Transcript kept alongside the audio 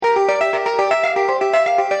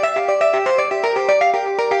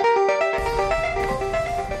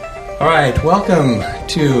All right, welcome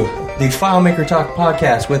to the FileMaker Talk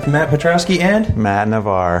podcast with Matt Petrowski and Matt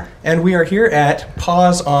Navarre. And we are here at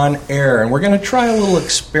Pause on Air, and we're going to try a little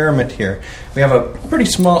experiment here. We have a pretty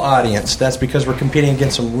small audience. That's because we're competing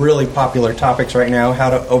against some really popular topics right now, how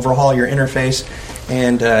to overhaul your interface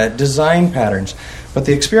and design patterns. But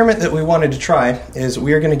the experiment that we wanted to try is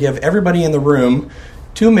we are going to give everybody in the room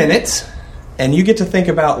 2 minutes, and you get to think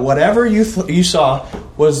about whatever you saw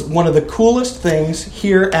was one of the coolest things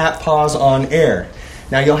here at Pause on Air.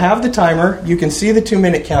 Now, you'll have the timer. You can see the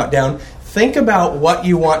 2-minute countdown. Think about what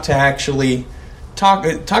you want to actually talk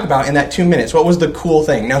about in that 2 minutes. What was the cool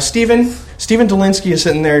thing? Now, Steven Dolinsky is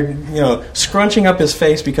sitting there, scrunching up his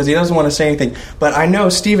face because he doesn't want to say anything. But I know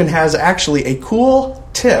Steven has actually a cool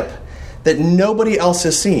tip that nobody else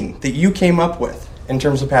has seen that you came up with in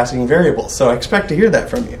terms of passing variables. So I expect to hear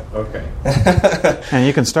that from you. Okay. And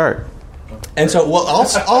you can start. And so, I'll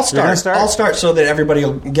start. You're gonna start? I'll start so that everybody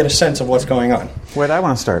will get a sense of what's going on. Wait, I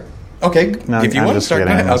want to start. Okay, No, if you I'm want to just start, go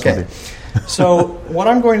kidding. ahead. Okay. So what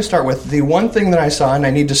I'm going to start with, the one thing that I saw, and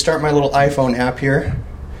I need to start my little iPhone app here.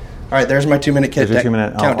 All right, there's my 2-minute There's your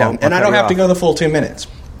 2-minute. countdown. I'll And I cut don't you have to off. go the full 2 minutes.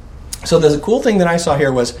 So the cool thing that I saw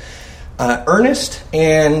here was Ernest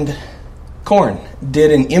and Korn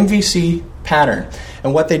did an MVC pattern.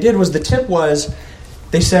 And what they did was, the tip was,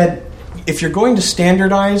 they said, if you're going to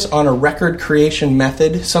standardize on a record creation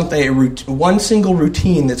method, one single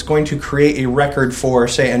routine that's going to create a record for,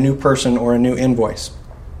 say, a new person or a new invoice,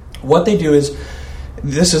 what they do is,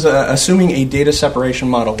 this is assuming a data separation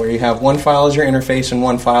model where you have one file as your interface and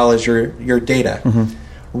one file as your data. Mm-hmm.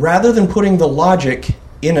 Rather than putting the logic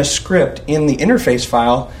in a script in the interface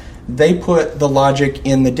file, they put the logic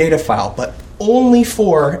in the data file, but only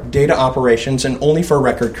for data operations and only for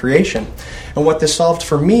record creation. And what this solved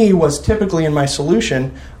for me was, typically in my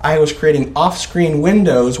solution, I was creating off-screen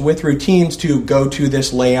windows with routines to go to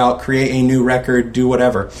this layout, create a new record, do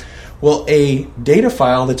whatever. Well, a data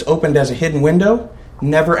file that's opened as a hidden window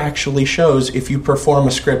never actually shows if you perform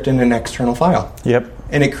a script in an external file. Yep.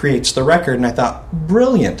 And it creates the record. And I thought,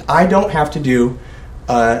 brilliant. I don't have to do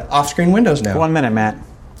off-screen windows now. 1 minute, Matt.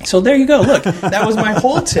 So there you go. Look, that was my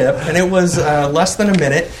whole tip, and it was less than a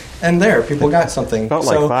minute. And there, people got something. Felt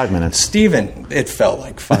like 5 minutes. Steven, it felt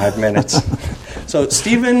like 5 minutes. So,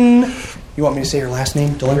 Steven, you want me to say your last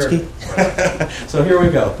name, Dolinsky? Sure. So here we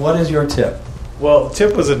go. What is your tip? Well, the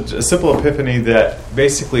tip was a simple epiphany that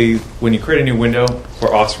basically, when you create a new window,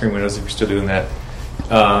 or off-screen windows, if you're still doing that,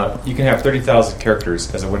 you can have 30,000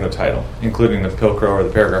 characters as a window title, including the pilcrow or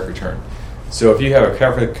the paragraph return. So if you have a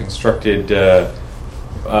carefully constructed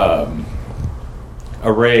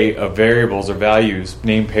array of variables or values,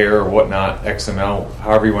 name pair or whatnot, XML,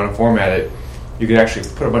 however you want to format it, you can actually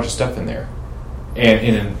put a bunch of stuff in there. And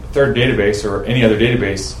in a third database or any other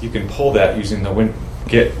database, you can pull that using the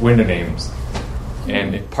get window names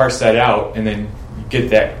and parse that out, and then you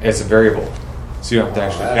get that as a variable. So you don't have to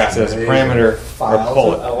actually pass it as a parameter or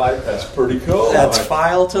pull it. I like that's pretty cool. That's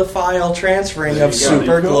file-to-file transferring of go. super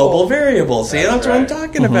There you go. global variables. See, that's what I'm right.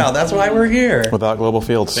 talking about. That's why we're here. Without global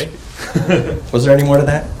fields. Thank you. Was there any more to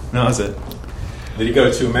that? No, that's it. Did he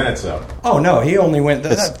go 2 minutes though? Oh, no, he only went...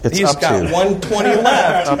 It's he's up got to. 120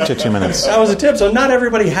 left. Up to 2 minutes. That was a tip. So not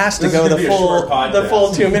everybody has to This go is the gonna be a short podcast.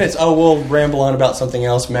 full 2 minutes. Oh, we'll ramble on about something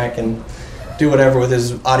else. Matt can do whatever with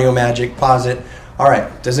his audio magic. Pause it. All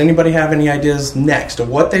right. Does anybody have any ideas next of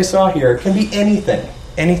what they saw here? It can be anything.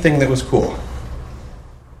 Anything that was cool.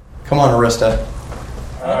 Come on, Arista.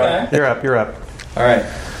 Okay. You're up. All right.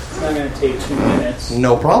 It's not going to take 2 minutes.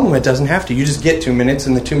 No problem. It doesn't have to. You just get 2 minutes,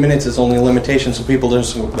 and the 2 minutes is only a limitation, so people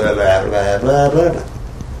just blah, blah, blah, blah, blah,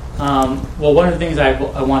 blah. Well, one of the things I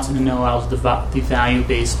wanted to know was the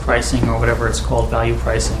value-based pricing, or whatever it's called, value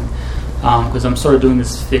pricing, because I'm sort of doing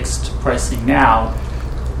this fixed pricing now,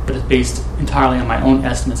 but it's based entirely on my own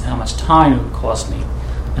estimates of how much time it would cost me,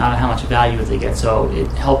 not how much value they get. So it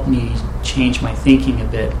helped me change my thinking a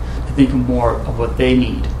bit to think more of what they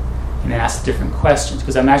need and ask different questions,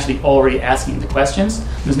 because I'm actually already asking the questions.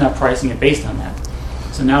 I'm just not pricing it based on that.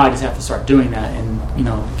 So now I just have to start doing that and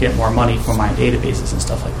get more money for my databases and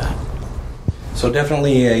stuff like that. So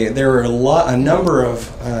definitely, there are a number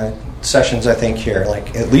of sessions, I think, here,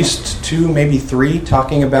 like at least 2, maybe 3,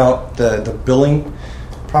 talking about the billing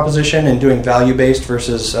proposition and doing value-based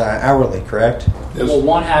versus hourly, correct? Well,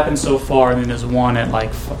 one happened so far, and then there's one at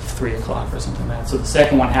like 3 o'clock or something like that. So the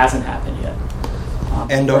second one hasn't happened yet.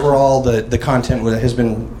 And overall, the content has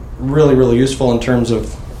been really, really useful in terms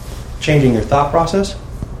of changing your thought process?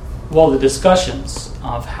 Well, the discussions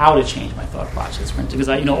of how to change my thought process, because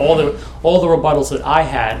all the rebuttals that I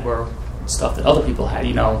had were stuff that other people had.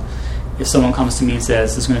 if someone comes to me and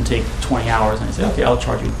says this is going to take 20 hours, and I say, okay, I'll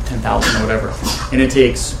charge you 10,000 or whatever, and it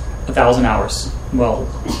takes 1,000 hours. Well,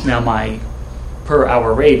 now my per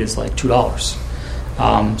hour rate is like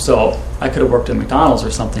 $2. So I could have worked at McDonald's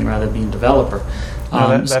or something rather than being a developer.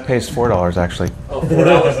 No, that pays $4 actually. $4 and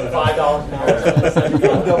 $5 an hour.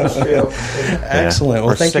 Excellent. Yeah.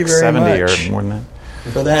 Well, Or thank you very $6.70 much or more than that.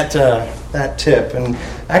 for that tip. And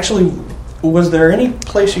actually, was there any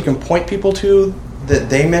place you can point people to that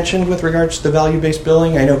they mentioned with regards to the value-based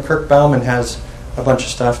billing? I know Kirk Bauman has a bunch of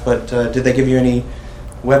stuff, but did they give you any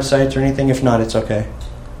websites or anything? If not, it's okay.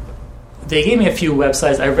 They gave me a few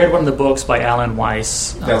websites. I read one of the books by Alan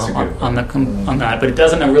Weiss That's a good on that, but it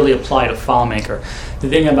doesn't really apply to FileMaker. The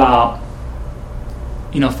thing about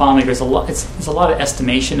FileMaker is there's a lot of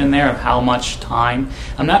estimation in there of how much time.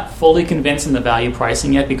 I'm not fully convinced in the value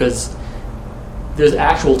pricing yet because there's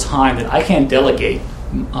actual time that I can't delegate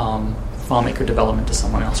FileMaker development to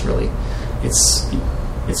someone else. Really, it's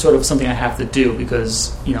sort of something I have to do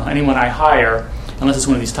because anyone I hire, unless it's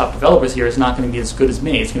one of these top developers here, is not going to be as good as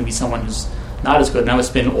me. It's going to be someone who's not as good. And I would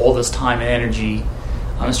spend all this time and energy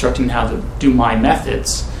instructing how to do my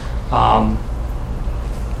methods.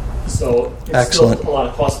 So it's Excellent. still a lot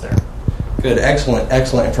of cost there. Good. Excellent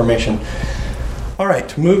information. All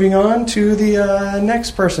right, moving on to the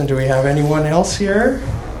next person. Do we have anyone else here?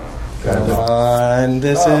 And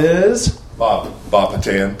this is... Bob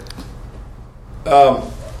Patan.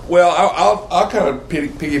 Well, I'll kind of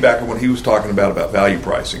piggyback on what he was talking about value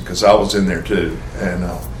pricing because I was in there too, and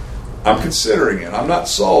I'm considering it. I'm not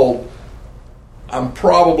sold. I'm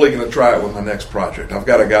probably going to try it with my next project. I've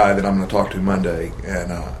got a guy that I'm going to talk to Monday,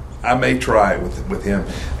 and I may try it with him.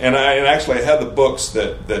 And actually I had the books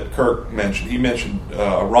that Kirk mentioned. He mentioned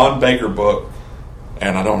a Ron Baker book,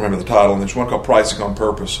 and I don't remember the title. And there's one called Pricing on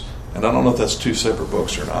Purpose, and I don't know if that's two separate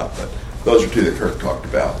books or not, but those are two that Kirk talked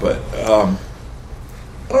about. But I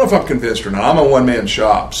don't know if I'm convinced or not. I'm a one-man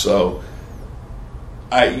shop, so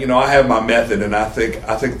I have my method, and I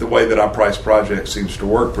think the way that I price projects seems to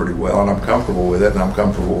work pretty well, and I'm comfortable with it, and I'm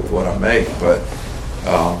comfortable with what I make. But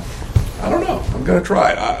I don't know. I'm going to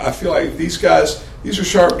try it. I feel like these are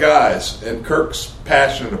sharp guys, and Kirk's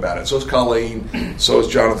passionate about it. So is Colleen. So is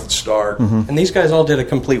Jonathan Stark. Mm-hmm. And these guys all did a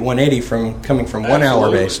complete 180 coming from 1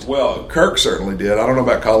 hour based. Well, Kirk certainly did. I don't know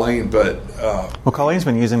about Colleen, but well, Colleen's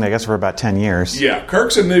been using it, I guess, for about 10 years. Yeah,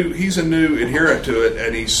 Kirk's a new adherent to it,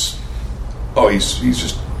 and he's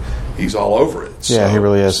all over it. So, yeah, he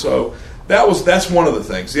really is. So that's one of the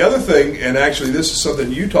things. The other thing, and actually this is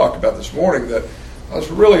something you talked about this morning, that I was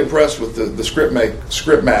really impressed with the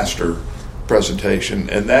ScriptMaster presentation,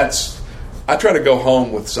 and I try to go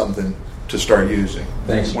home with something to start using.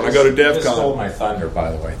 Thanks. When I go to DEF You just stole CON. my thunder,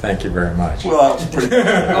 by the way. Thank you very much. Well, that was pretty good.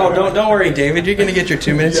 Oh, don't worry, David. You're going to get your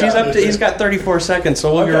 2 minutes. Yeah. He's got 34 seconds,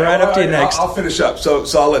 so we'll Okay, go right up to you all right, next. I'll finish up. So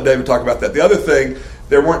I'll let David talk about that. The other thing,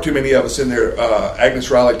 there weren't too many of us in there. Agnes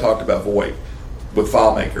Riley talked about VoIP with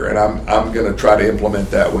FileMaker, and I'm going to try to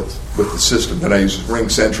implement that with the system that I use. Ring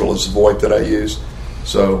Central is the VoIP that I use.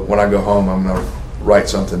 So when I go home, I'm going to write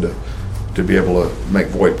something to be able to make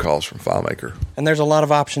VoIP calls from FileMaker. And there's a lot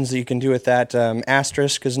of options that you can do with that.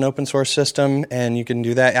 Asterisk is an open source system, and you can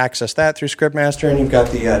do that, access that through ScriptMaster. And you've got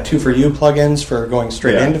the 2for You plugins for going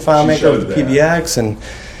straight into FileMaker with PBX. And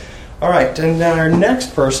all right, and our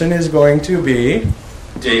next person is going to be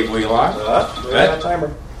Dave Wheelock.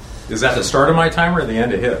 timer. Is that the start of my timer or the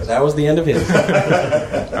end of his? That was the end of his. All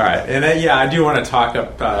right, and I do want to talk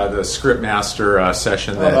up the ScriptMaster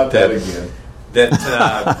session Not that again. that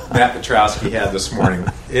Matt Petrowski had this morning.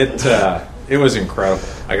 It was incredible,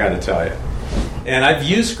 I got to tell you. And I've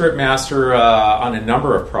used ScriptMaster on a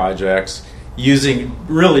number of projects, using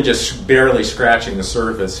really just barely scratching the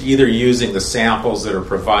surface, either using the samples that are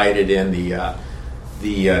provided in the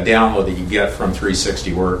download that you get from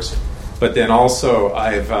 360works. But then also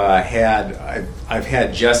I've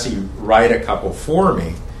had Jesse write a couple for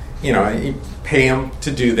me. You pay him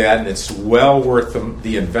to do that, and it's well worth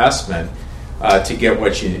the investment to get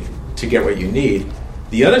what you need.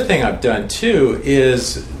 The other thing I've done too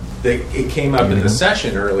is it came up in the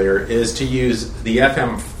session earlier is to use the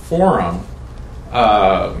FM forum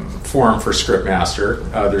for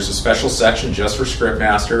ScriptMaster. There's a special section just for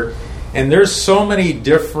ScriptMaster. And there's so many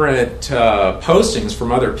different postings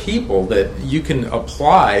from other people that you can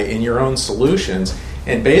apply in your own solutions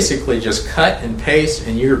and basically just cut and paste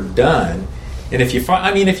and you're done. And if you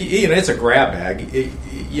find, it's a grab bag.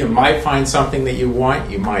 You might find something that you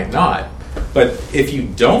want, you might not. But if you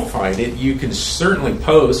don't find it, you can certainly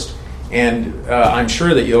post, and I'm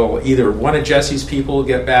sure that you'll either one of Jesse's people will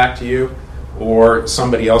get back to you, or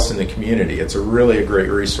somebody else in the community. It's really a great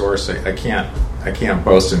resource. I can't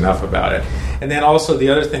boast enough about it. And then also the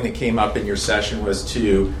other thing that came up in your session was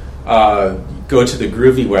to go to the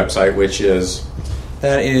Groovy website, which is...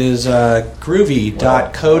 That is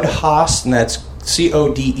groovy.codehaus, and that's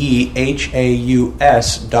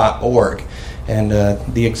CODEHAUS.org. And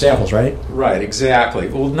the examples, right? Right, exactly.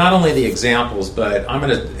 Well, not only the examples, but I'm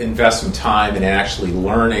going to invest some time in actually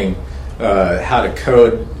learning how to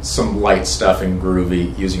code some light stuff in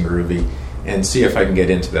Groovy, using Groovy, and see if I can get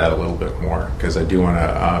into that a little bit more, because I do want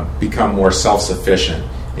to become more self-sufficient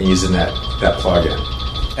in using that plugin.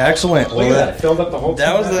 Excellent. Well, that filled up the whole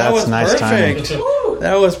that time. was nice perfect.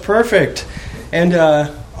 That was perfect. And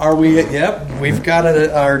are we? Yep. We've got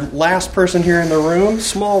our last person here in the room.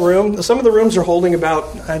 Small room. Some of the rooms are holding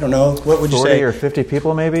about, I don't know, what would you 40 say? or 50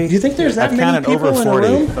 people, maybe? Do you think there's that I've many counted people over in 40.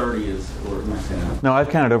 a room? 30 is what my count. No, I've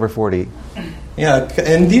counted over 40. Yeah,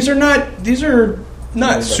 and these are not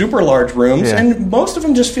super large rooms, Yeah. and most of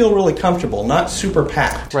them just feel really comfortable, not super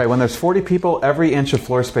packed. Right, when there's 40 people, every inch of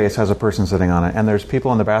floor space has a person sitting on it, and there's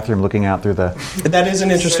people in the bathroom looking out through the... That is an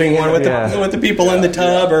interesting one with the people in the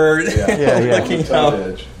tub or looking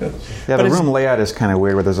out. Yeah, the room layout is kind of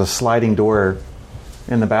weird, where there's a sliding door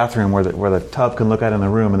in the bathroom where the tub can look out in the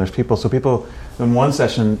room, and there's people. So people, in one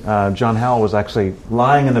session, John Howell was actually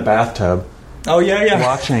lying in the bathtub, Oh, yeah.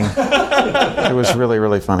 watching. It was really,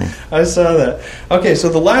 really funny. I saw that. Okay, so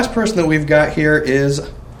the last person that we've got here is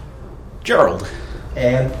Gerald.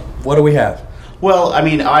 And what do we have? Well, I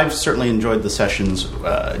mean, I've certainly enjoyed the sessions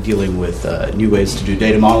dealing with new ways to do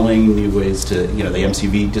data modeling, new ways to, the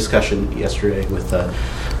MCV discussion yesterday with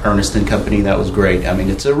Ernest and company. That was great. I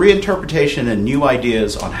mean, it's a reinterpretation and new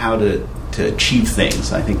ideas on how to achieve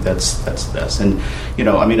things. I think that's the best. And,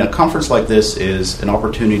 a conference like this is an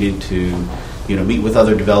opportunity to, meet with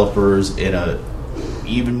other developers in a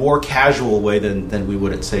even more casual way than we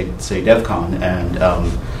would at, say DevCon, and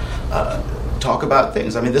talk about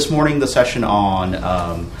things. I mean, this morning the session on,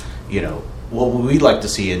 what we'd like to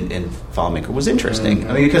see in FileMaker was interesting. Mm-hmm.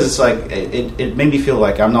 I mean, because it's like, it made me feel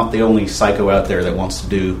like I'm not the only psycho out there that wants to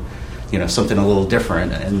do, something a little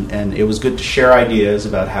different. And it was good to share ideas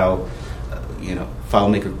about how,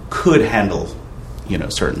 FileMaker could handle,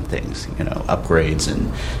 certain things, upgrades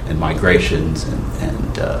and migrations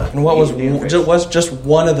and what was just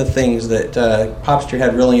one of the things that Popster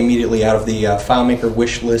had really immediately out of the FileMaker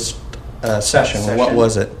wish list session. What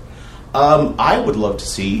was it? I would love to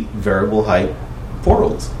see variable height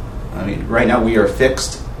portals. I mean, right now we are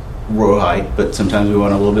fixed row height, but sometimes we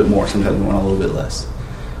want a little bit more, sometimes we want a little bit less.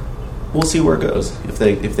 We'll see where it goes if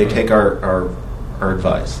they take our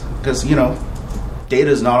advice, because data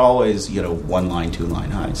is not always 1 line, 2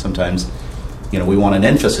 line high. Sometimes we want an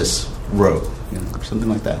emphasis row, or something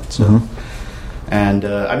like that. So, and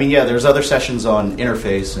there's other sessions on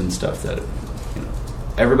interface and stuff that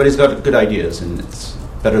everybody's got good ideas, and it's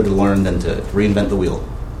better to learn than to reinvent the wheel.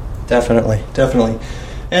 Definitely.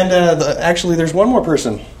 And actually, there's one more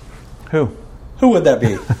person. Who would that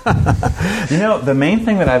be? The main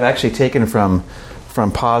thing that I've actually taken from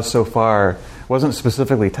Pause so far wasn't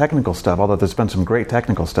specifically technical stuff, although there's been some great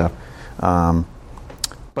technical stuff. But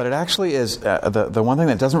it actually is the one thing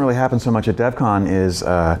that doesn't really happen so much at DevCon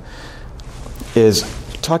is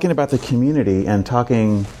talking about the community and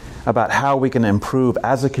talking about how we can improve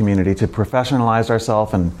as a community to professionalize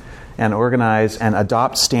ourselves and organize and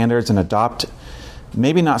adopt standards and adopt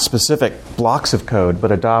maybe not specific blocks of code, but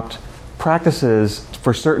adopt practices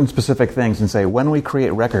for certain specific things and say, when we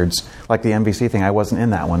create records, like the MVC thing, I wasn't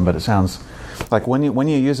in that one, but it sounds like when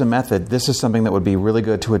you use a method, this is something that would be really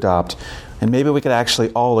good to adopt. And maybe we could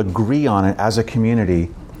actually all agree on it as a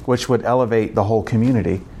community, which would elevate the whole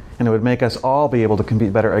community. And it would make us all be able to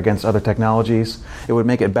compete better against other technologies. It would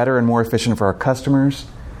make it better and more efficient for our customers.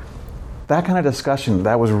 That kind of discussion,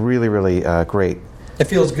 that was really, really great. It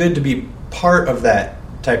feels good to be part of that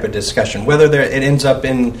type of discussion. Whether it ends up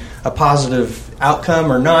in a positive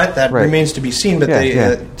outcome or not, that remains to be seen. But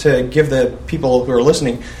to give the people who are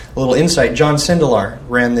listening a little insight, John Sindelar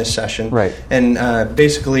ran this session, and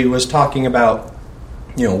basically was talking about,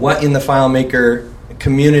 what in the FileMaker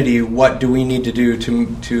community, what do we need to do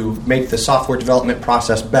to make the software development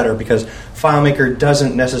process better? Because FileMaker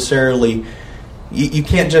doesn't necessarily, you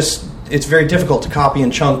can't just, it's very difficult to copy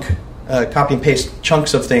and paste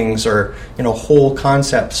chunks of things or whole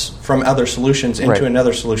concepts from other solutions into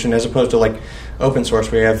another solution, as opposed to like open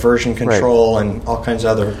source where you have version control and all kinds of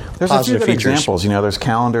other there's positive a few good features. Examples, there's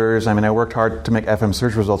calendars. I mean, I worked hard to make FM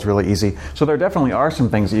search results really easy. So there definitely are some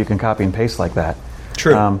things that you can copy and paste like that.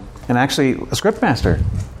 True. And actually, Script Master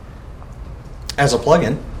as a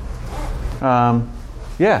plugin.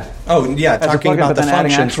 Yeah. Oh, yeah, As a talking plugin, about but the then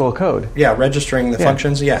adding functions. actual code. Yeah, registering the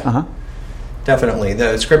functions. Yeah, Uh-huh. definitely.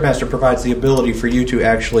 The Scriptmaster provides the ability for you to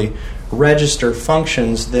actually register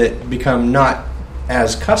functions that become not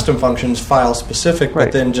as custom functions, file specific, Right.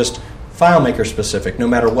 but then just FileMaker specific, no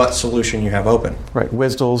matter what solution you have open. Right.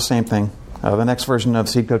 WSDL, same thing. The next version of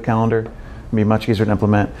Seed Code Calendar will be much easier to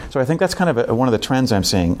implement. So I think that's kind of one of the trends I'm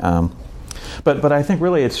seeing. But I think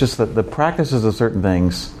really it's just that the practices of certain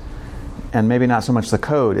things, and maybe not so much the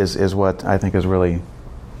code, is what I think is really...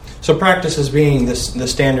 So practices being the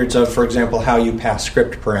standards of, for example, how you pass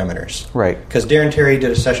script parameters. Right. Because Darren Terry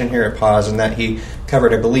did a session here at Pause, and that he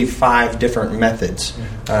covered, I believe, 5 different methods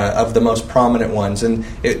of the most prominent ones. And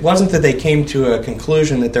it wasn't that they came to a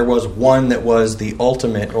conclusion that there was one that was the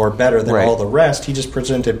ultimate or better than Right. all the rest. He just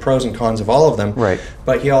presented pros and cons of all of them. Right.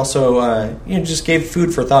 But he also just gave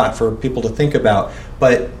food for thought for people to think about.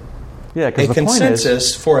 But Yeah, a because the point is...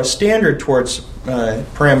 consensus for a standard towards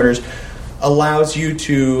parameters allows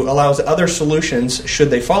other solutions, should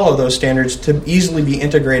they follow those standards, to easily be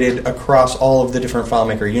integrated across all of the different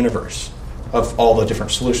FileMaker universe of all the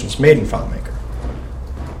different solutions made in FileMaker.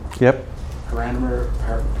 Yep.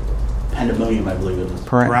 Pandemonium, I believe it is.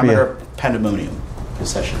 Parameter Pandemonium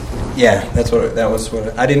session. Yeah, that was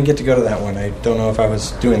what I didn't get to go to that one. I don't know if I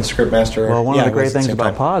was doing Scriptmaster. Well, one yeah, of the it was great at things same about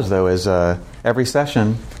time. Pause, though, is every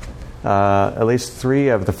session, at least 3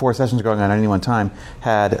 of the 4 sessions going on at any one time,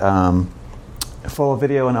 had full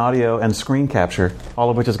video and audio and screen capture, all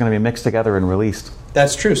of which is going to be mixed together and released.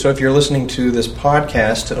 That's true. So if you're listening to this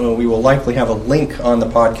podcast, we will likely have a link on the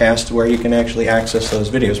podcast where you can actually access those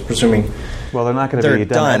videos, presuming Well, they're not going to they're be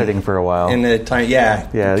done editing for a while. in the time. Yeah,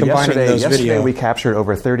 Yeah, combining those yesterday video. we captured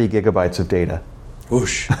over 30 gigabytes of data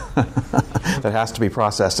Whoosh. that has to be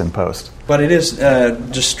processed in post. But it is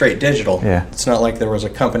just straight digital. Yeah. It's not like there was a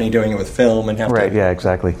company doing it with film and have Right, to... yeah,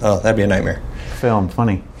 exactly. Oh, that'd be a nightmare. Film,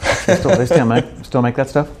 funny. They still make that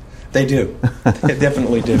stuff? They do. They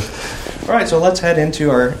definitely do. All right, so let's head into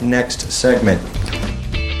our next segment.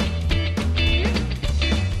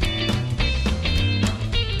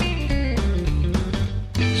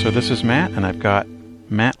 So this is Matt, and I've got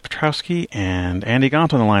Matt Petrowski and Andy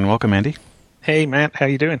Gaunt on the line. Welcome, Andy. Hey, Matt, how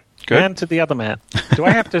you doing? Good. And to the other Matt. Do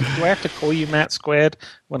I have to call you Matt squared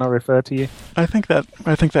when I refer to you? I think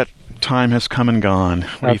that time has come and gone.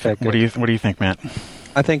 Okay, What do you think, Matt?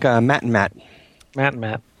 I think Matt and Matt. Matt and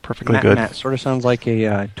Matt. Perfectly Matt good. and Matt sort of sounds like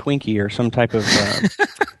a Twinkie or some type of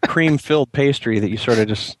cream-filled pastry that you sort of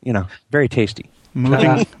just, very tasty.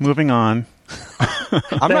 Moving on.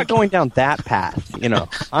 I'm not going down that path,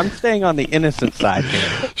 I'm staying on the innocent side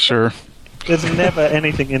here. Sure. There's never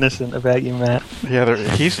anything innocent about you, Matt. Yeah,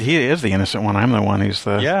 he is the innocent one. I'm the one who's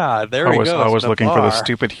the... Yeah, there we go. I was looking for the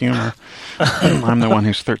stupid humor. I'm the one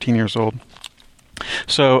who's 13 years old.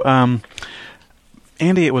 So,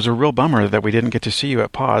 Andy, it was a real bummer that we didn't get to see you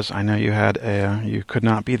at Pause. I know you could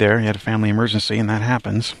not be there. You had a family emergency, and that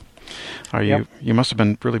happens. Yep. You must have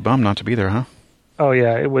been really bummed not to be there, huh? Oh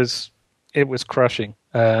yeah, it was crushing.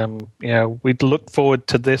 We'd looked forward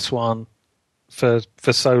to this one for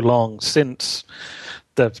so long. Since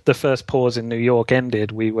the first Pause in New York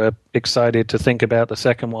ended, we were excited to think about the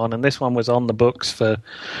second one, and this one was on the books for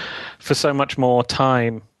so much more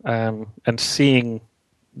time, and seeing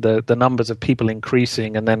the numbers of people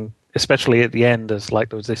increasing, and then especially at the end, there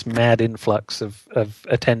was this mad influx of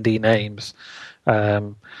attendee names.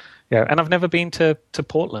 And I've never been to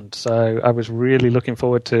Portland, so I was really looking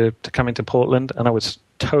forward to coming to Portland, and I was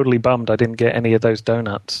totally bummed I didn't get any of those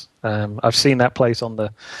donuts. I've seen that place on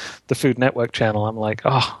the Food Network channel. I'm like,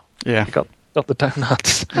 yeah, I got the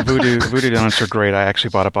donuts. Voodoo donuts are great. I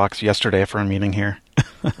actually bought a box yesterday for a meeting here.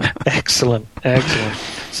 Excellent.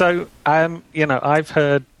 So, I've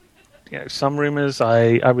heard some rumors.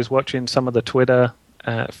 I was watching some of the Twitter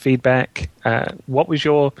feedback. What was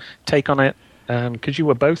your take on it? Because you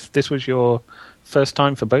were both, this was your first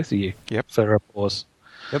time for both of you. Yep. For a Pause.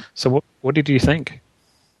 Yep. So what did you think?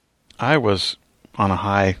 I was on a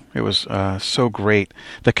high. It was so great.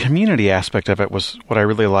 The community aspect of it was what I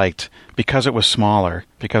really liked, because it was smaller,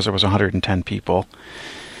 because it was 110 people.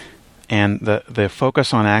 And the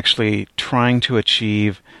focus on actually trying to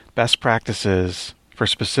achieve best practices for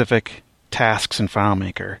specific tasks in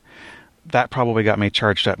FileMaker, that probably got me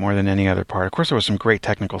charged up more than any other part. Of course, there was some great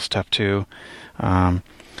technical stuff, too.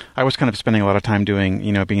 I was kind of spending a lot of time doing,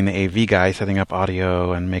 being the AV guy, setting up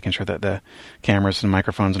audio and making sure that the cameras and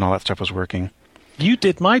microphones and all that stuff was working. You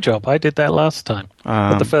did my job. I did that last time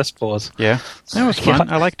at the first Pause. Yeah. That was fun.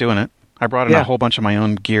 I like doing it. I brought in a whole bunch of my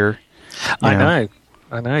own gear. I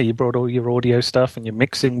know. You brought all your audio stuff and your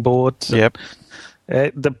mixing boards. Yep.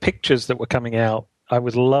 The pictures that were coming out I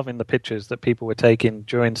was loving the pictures that people were taking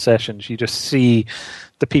during sessions. You just see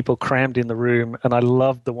the people crammed in the room, and I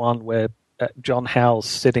loved the one where John Howell's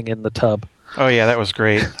sitting in the tub. Oh yeah, that was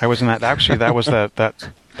great. I was in that. Actually, that was that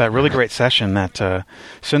really great session that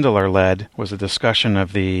Sindelar led. Was a discussion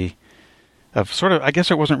of sort of. I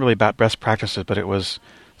guess it wasn't really about best practices, but it's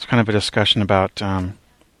kind of a discussion about on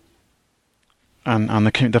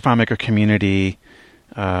the FileMaker community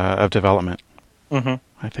of development. Mm-hmm.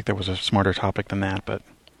 I think there was a smarter topic than that,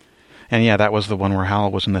 and yeah, that was the one where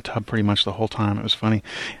Howell was in the tub pretty much the whole time. It was funny.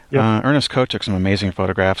 Yep. Ernest Coe took some amazing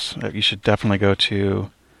photographs. You should definitely go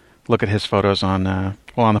to look at his photos on the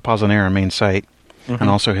Pause-on-Error main site, and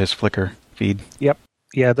also his Flickr feed. Yep.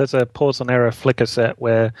 Yeah, there's a Pause-on-Error Flickr set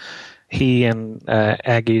where he and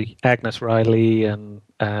Agnes Riley and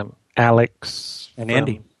Alex and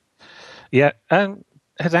Andy. Yeah,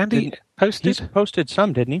 has Andy posted? He's posted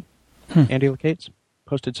some, didn't he? Andy Lacates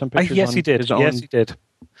posted some pictures. Yes, he did. Yes, he did.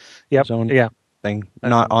 Yep. His own thing,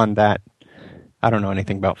 not on that. I don't know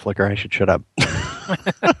anything about Flickr. I should shut up.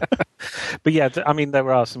 But yeah, I mean,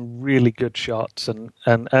 there are some really good shots, and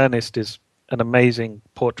Ernest is an amazing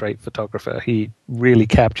portrait photographer. He really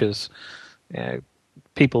captures, the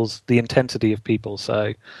intensity of people.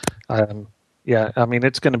 So, yeah, I mean,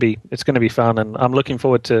 it's going to be fun, and I'm looking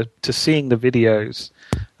forward to seeing the videos,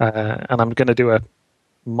 and I'm going to do a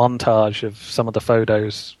montage of some of the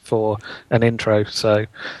photos for an intro. So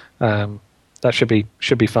that should be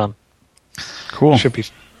fun. Cool. Should be.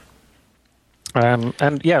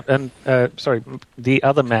 Sorry, the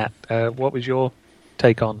other Matt, what was your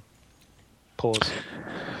take on Pause?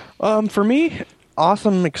 For me,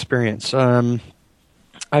 awesome experience.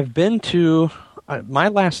 I've been to my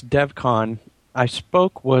last DevCon. I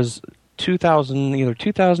spoke was either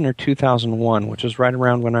 2000 or 2001, which was right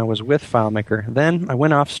around when I was with FileMaker. Then I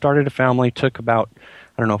went off, started a family, took about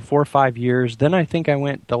 4 or 5 years. Then I think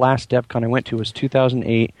the last DevCon I went to was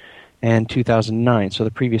 2008 and 2009. So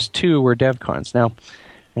the previous two were DevCons. Now,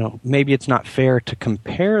 maybe it's not fair to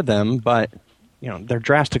compare them, but they're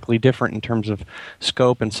drastically different in terms of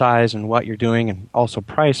scope and size and what you're doing, and also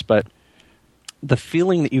price. But the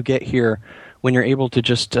feeling that you get here when you're able to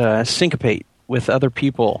just syncopate with other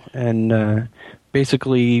people and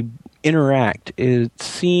basically interact, to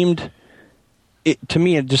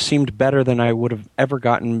me it just seemed better than I would have ever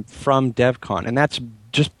gotten from DevCon. And that's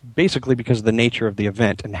just basically because of the nature of the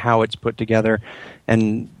event and how it's put together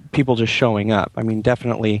and people just showing up. I mean,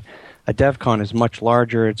 definitely a DevCon is much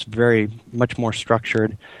larger. It's very much more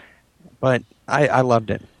structured. But I loved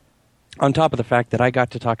it. On top of the fact that I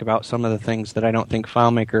got to talk about some of the things that I don't think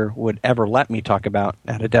FileMaker would ever let me talk about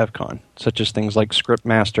at a DevCon, such as things like Script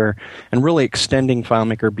Master and really extending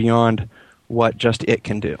FileMaker beyond what just it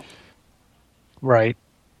can do. Right.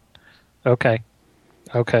 Okay.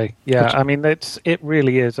 Yeah, I mean, it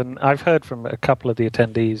really is. And I've heard from a couple of the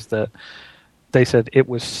attendees that they said it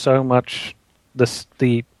was so much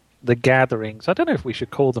the gatherings. I don't know if we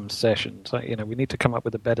should call them sessions. We need to come up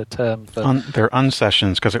with a better term for. They're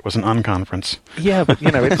unsessions because it was an unconference. Yeah, but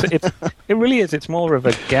it really is. It's more of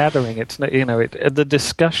a gathering. It's the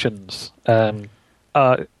discussions. They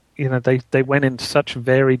went in such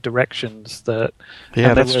varied directions that.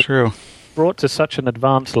 Yeah, that's true. Brought to such an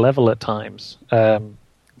advanced level at times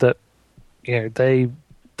that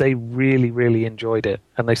they really, really enjoyed it,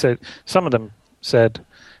 and they said some of them said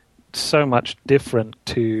so much different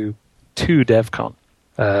to DevCon.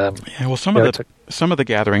 Some of the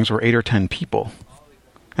gatherings were 8 or 10 people,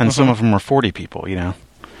 and some of them were 40 people.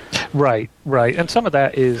 Right, and some of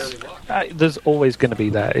that is there's always going to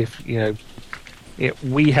be that. If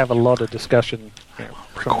we have a lot of discussion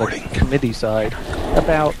from the committee side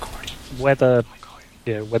about whether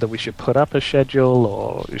we should put up a schedule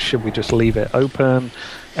or should we just leave it open,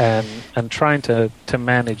 and trying to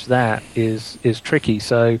manage that is tricky.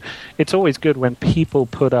 So it's always good when people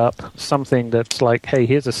put up something that's like, hey,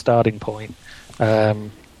 here's a starting point. This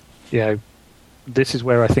is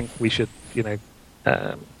where I think we should,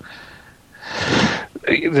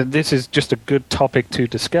 this is just a good topic to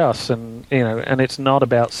discuss, and it's not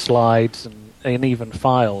about slides and even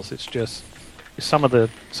files. It's just some of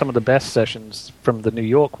the best sessions from the New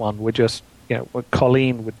York one were just where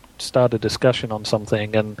Colleen would start a discussion on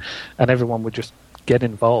something and everyone would just get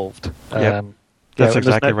involved. Yep. That's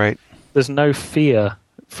exactly right. There's no fear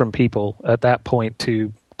from people at that point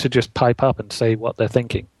to just pipe up and say what they're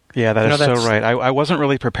thinking. Yeah, that is so right. I wasn't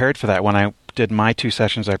really prepared for that when I did my 2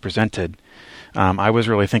 sessions I presented. I was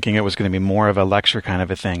really thinking it was going to be more of a lecture kind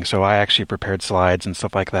of a thing, so I actually prepared slides and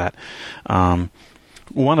stuff like that.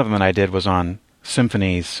 One of them that I did was on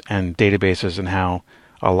symphonies and databases and how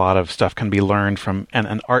a lot of stuff can be learned from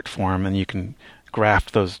an art form, and you can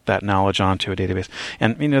graft that knowledge onto a database.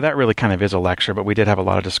 And that really kind of is a lecture, but we did have a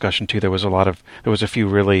lot of discussion too. There was a few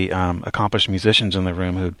really accomplished musicians in the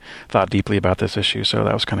room who thought deeply about this issue, so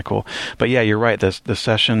that was kind of cool. But yeah, you're right. The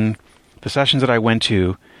sessions that I went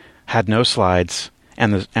to had no slides,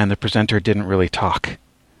 and the presenter didn't really talk.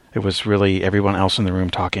 It was really everyone else in the room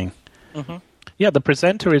talking. Mm-hmm. Yeah, the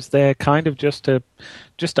presenter is there kind of just to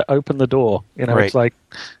open the door. Right. It's like,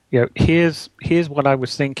 here's what I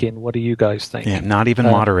was thinking. What do you guys think? Yeah, not even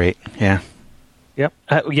moderate. Yeah. Yep.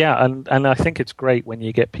 And I think it's great when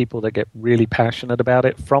you get people that get really passionate about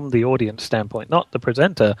it from the audience standpoint, not the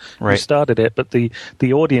presenter who started it, but the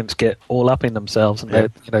audience get all up in themselves, and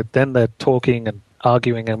then they're talking and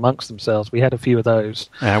arguing amongst themselves. We had a few of those.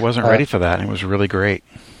 I wasn't ready for that. It was really great.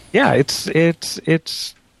 Yeah, it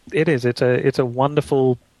is. It's a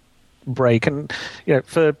wonderful break, and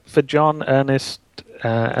for John, Ernest,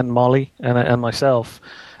 and Molly, and myself,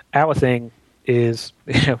 our thing is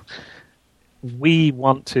we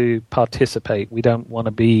want to participate. We don't want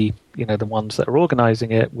to be the ones that are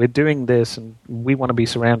organizing it. We're doing this, and we want to be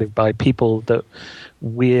surrounded by people that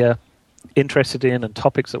we're interested in and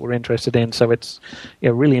topics that we're interested in. So it's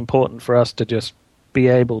really important for us to just be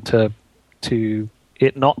able to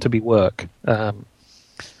it not to be work. And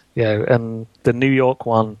the New York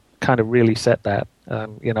one kind of really set that.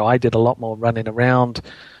 I did a lot more running around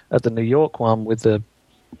at the New York one with the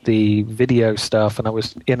video stuff, and I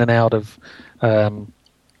was in and out of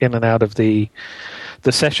the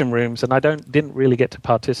session rooms, and I didn't really get to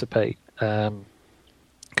participate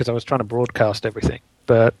because I was trying to broadcast everything.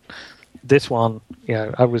 But this one,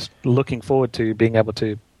 I was looking forward to being able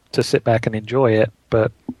to sit back and enjoy it,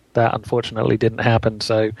 but that unfortunately didn't happen.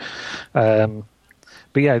 So,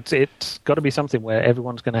 but yeah, it's got to be something where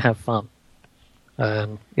everyone's going to have fun,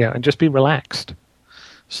 and just be relaxed.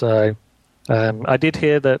 So, I did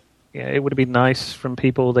hear that it would have been nice from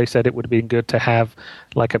people. They said it would have been good to have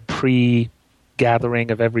like a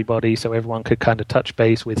pre-gathering of everybody, so everyone could kind of touch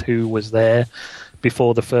base with who was there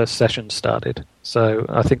before the first session started. So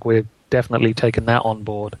I think we're definitely taking that on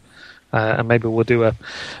board. And maybe we'll do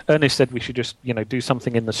Ernest said we should just, do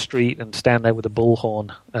something in the street and stand there with a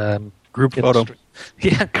bullhorn. Group photo.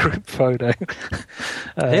 Yeah, group photo.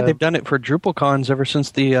 Hey, they've done it for DrupalCons ever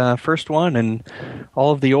since the first one, and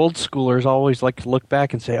all of the old schoolers always like to look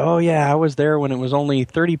back and say, oh yeah, I was there when it was only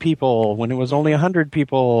 30 people, when it was only 100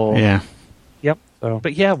 people. Yeah. Yep. So.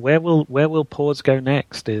 But yeah, where will Pause go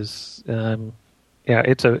next is,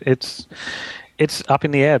 it's up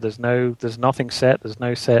in the air. There's nothing set. There's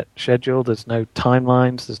no set schedule. There's no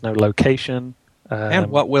timelines. There's no location.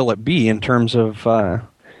 And what will it be in terms of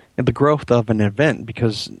the growth of an event?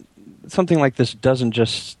 Because something like this doesn't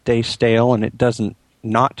just stay stale, and it doesn't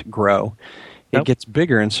not grow. It gets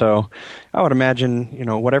bigger, and so I would imagine,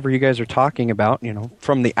 whatever you guys are talking about,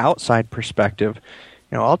 from the outside perspective,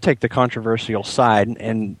 I'll take the controversial side,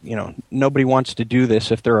 and nobody wants to do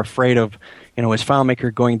this if they're afraid of, is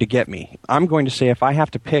FileMaker going to get me? I'm going to say if I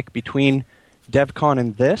have to pick between DevCon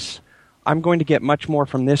and this, I'm going to get much more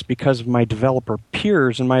from this because of my developer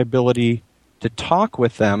peers and my ability to talk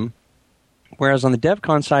with them. Whereas on the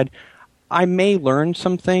DevCon side, I may learn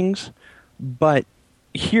some things, but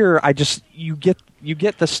here you get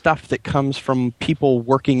the stuff that comes from people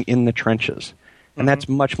working in the trenches. And that's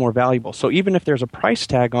much more valuable. So even if there's a price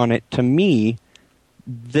tag on it, to me,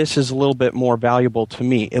 this is a little bit more valuable to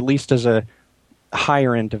me, at least as a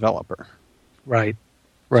higher-end developer. Right.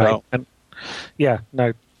 So, and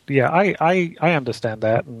I understand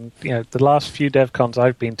that. And the last few DevCons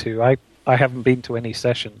I've been to, I haven't been to any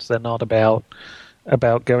sessions. They're not about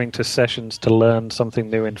going to sessions to learn something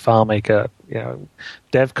new in FileMaker.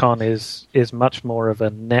 DevCon is much more of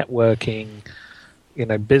a networking,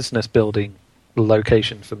 business building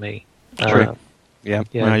location for me. True. Yeah.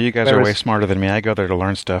 No, you guys are way smarter than me. I go there to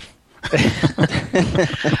learn stuff.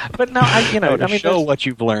 But no, show what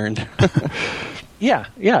you've learned. Yeah,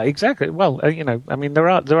 exactly. Well,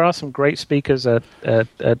 there are some great speakers at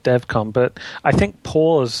DevCon, but I think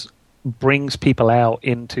Pause brings people out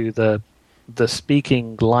into the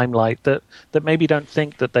speaking limelight that maybe don't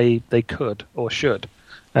think that they could or should,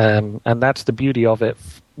 and that's the beauty of it.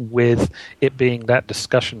 With it being that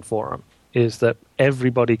discussion forum, is that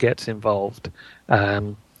everybody gets involved.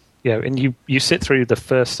 And you sit through the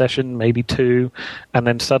first session, maybe two, and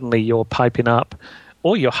then suddenly you're piping up,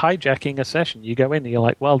 or you're hijacking a session. You go in and you're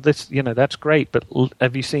like, well, this, that's great, but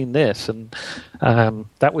have you seen this? And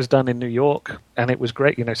that was done in New York, and it was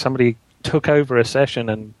great. Somebody took over a session,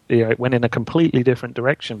 and it went in a completely different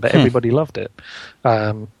direction, but everybody loved it.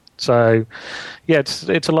 So, yeah,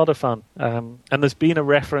 it's a lot of fun. And there's been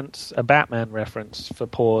a Batman reference for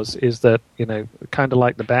pause, is that, kind of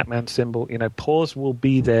like the Batman symbol, pause will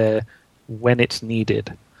be there when it's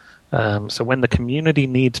needed. So when the community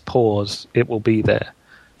needs pause, it will be there.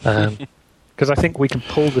 Because I think we can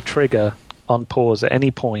pull the trigger on pause at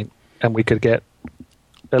any point, and we could get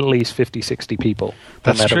at least 50, 60 people.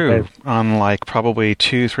 That's true. On probably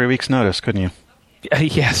 2-3 weeks' notice, couldn't you?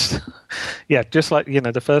 Yes. Yeah, just like,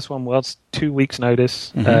 the first one was 2 weeks'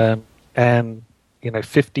 notice, and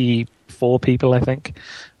 54 people, I think.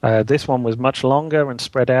 This one was much longer and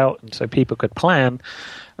spread out, and so people could plan.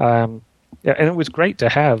 And it was great to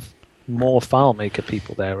have more FileMaker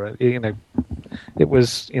people there. It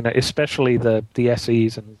was, especially the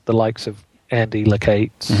SEs and the likes of Andy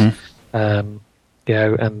Lacates. And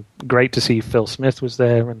great to see Phil Smith was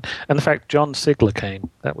there, and the fact John Sigler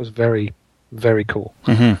came. That was very, very cool.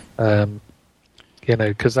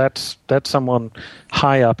 Because that's someone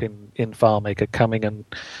high up in FileMaker coming and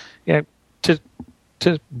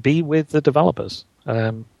to be with the developers.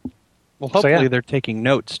 Well, hopefully they're taking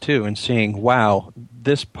notes too and seeing, wow,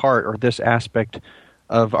 this part or this aspect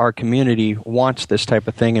of our community wants this type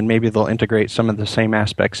of thing, and maybe they'll integrate some of the same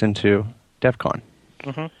aspects into DEF CON.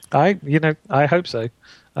 I hope so.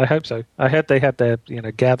 I heard they had their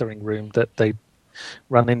gathering room that they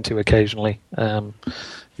run into occasionally. They're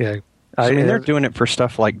doing it for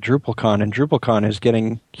stuff like DrupalCon, and DrupalCon is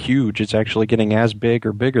getting huge. It's actually getting as big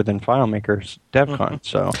or bigger than FileMaker's DevCon.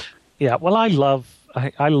 So, yeah. Well, I love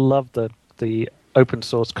the open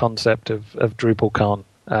source concept of DrupalCon.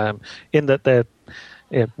 In that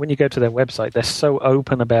when you go to their website, they're so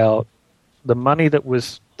open about the money that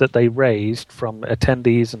they raised from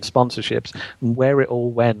attendees and sponsorships, and where it all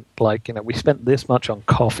went. We spent this much on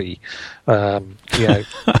coffee, and but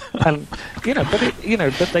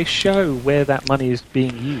they show where that money is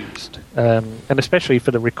being used, and especially for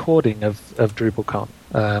the recording of DrupalCon.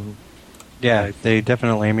 Yeah, they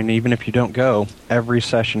definitely. I mean, even if you don't go, every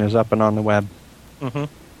session is up and on the web.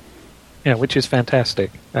 Yeah, which is fantastic.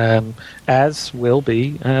 As will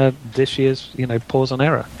be this year's, Pause on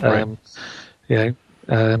Error. Right.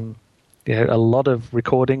 A lot of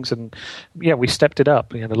recordings, and we stepped it up.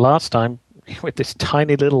 The last time with this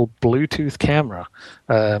tiny little Bluetooth camera,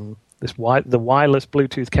 the wireless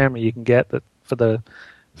Bluetooth camera you can get that for the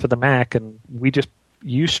Mac, and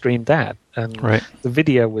you streamed that, and the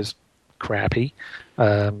video was crappy.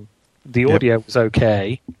 The audio was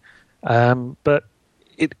okay, but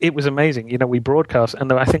it was amazing. We broadcast,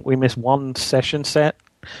 and I think we missed one session set.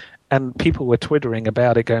 And people were twittering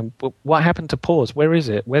about it, going, well, what happened to Pause? Where is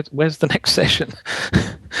it? Where's the next session?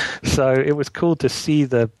 So it was cool to see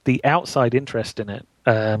the outside interest in it.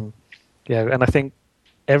 And I think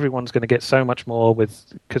everyone's going to get so much more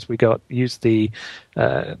because we used the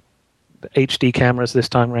HD cameras this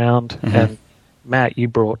time round. And Matt, you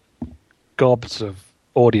brought gobs of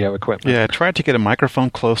audio equipment. Yeah, I tried to get a microphone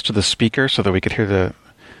close to the speaker so that we could hear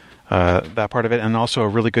that part of it, and also a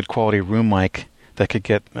really good quality room mic that could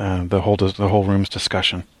get the whole room's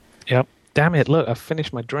discussion. Yep. Damn it! Look, I've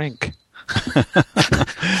finished my drink.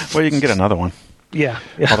 Well, you can get another one. Yeah.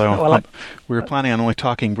 Although we were planning on only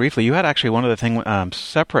talking briefly. You had actually one other thing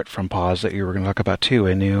separate from Pause that you were going to talk about too.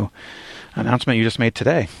 A new announcement you just made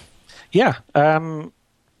today. Yeah.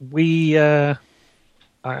 We were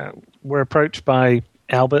approached by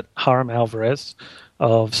Albert Haram Alvarez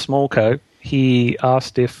of Smallco. He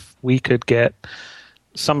asked if we could get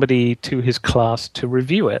somebody to his class to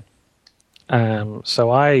review it.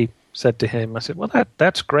 So I said to him, I said, well,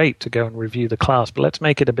 that's great to go and review the class, but let's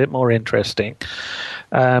make it a bit more interesting.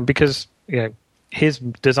 Because his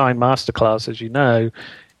design masterclass, as you know,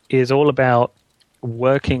 is all about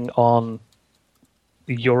working on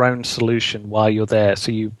your own solution while you're there.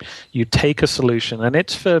 So you take a solution, and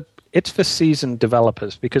it's for seasoned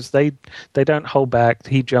developers, because they don't hold back.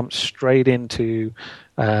 He jumps straight into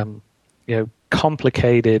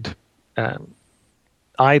complicated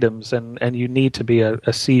items, and you need to be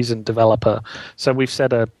a seasoned developer. So we've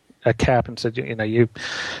set a cap and said, you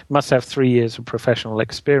must have 3 years of professional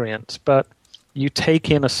experience, but you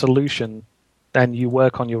take in a solution and you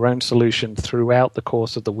work on your own solution throughout the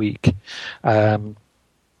course of the week. And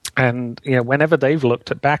whenever they've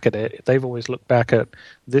looked back at it, they've always looked back at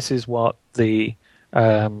this is what the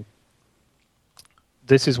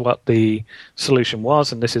solution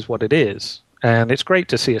was, and this is what it is. And it's great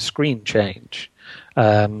to see a screen change.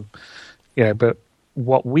 But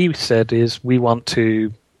what we said is we want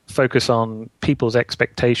to focus on people's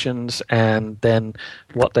expectations and then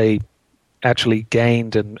what they actually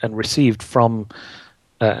gained and received from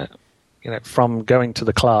going to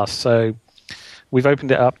the class. So we've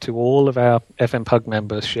opened it up to all of our FMPUG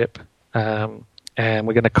membership, and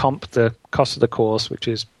we're going to comp the cost of the course, which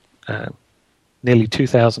is nearly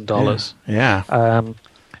 $2,000. Yeah.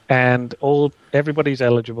 And everybody's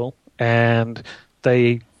eligible, and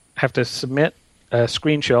they have to submit a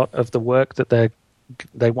screenshot of the work that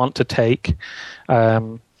they want to take.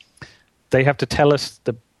 They have to tell us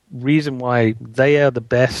the reason why they are the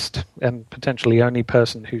best and potentially only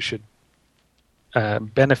person who should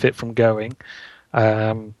benefit from going,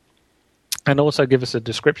 and also give us a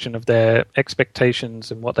description of their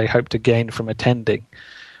expectations and what they hope to gain from attending.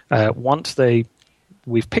 Once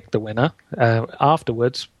we've picked the winner,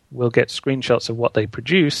 afterwards we'll get screenshots of what they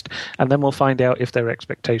produced, and then we'll find out if their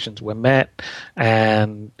expectations were met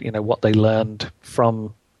and what they learned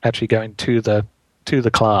from actually going to the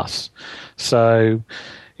class. So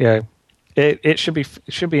it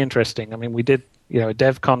should be interesting. I mean, we did a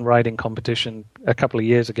DevCon writing competition a couple of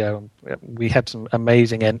years ago, and we had some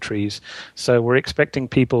amazing entries. So we're expecting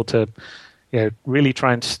people to really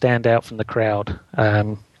try and stand out from the crowd.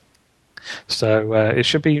 So it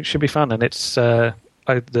should be fun, and it's open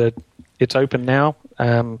now.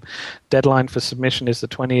 Deadline for submission is the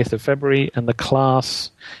 20th of February, and the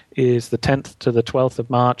class is the 10th to the 12th of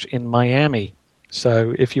March in Miami.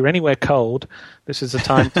 So if you're anywhere cold, this is the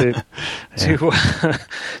time to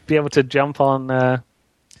be able to jump on a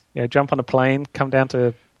plane, come down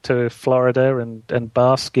to Florida, and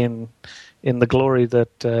bask in the glory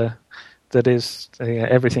that is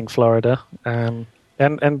everything Florida. And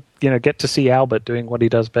get to see Albert doing what he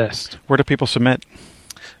does best. Where do people submit?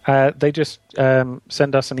 They just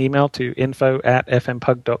send us an email to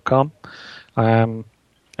info@fmpug.com. And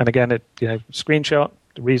again, screenshot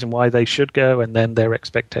the reason why they should go and then their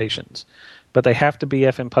expectations. But they have to be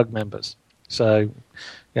FMPUG members. So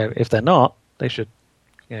if they're not, they should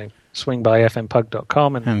swing by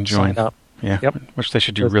fmpug.com and join. Sign up. Yeah, yep. Which they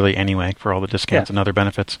should do really anyway for all the discounts and other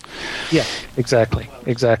benefits. Yeah, exactly.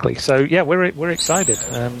 So yeah, we're excited.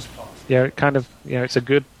 It's a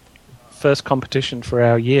good first competition for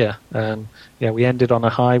our year. We ended on a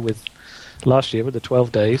high with last year with the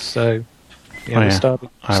 12 days. So we started.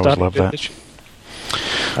 I always love that. This year.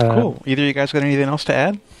 Cool. Either of you guys got anything else to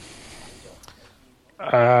add?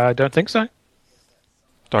 I don't think so.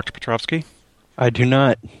 Dr. Petrovsky? I do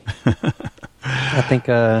not.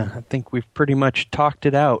 I think we've pretty much talked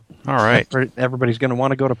it out. All right. Everybody's going to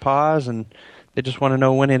want to go to PAWS, and they just want to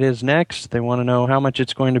know when it is next. They want to know how much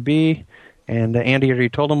it's going to be. And Andy already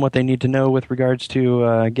told them what they need to know with regards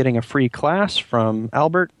to getting a free class from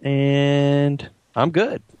Albert, and I'm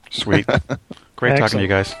good. Sweet. Great talking to you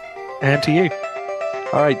guys. And to you.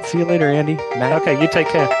 All right. See you later, Andy. Matt. Okay, you take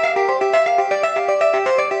care.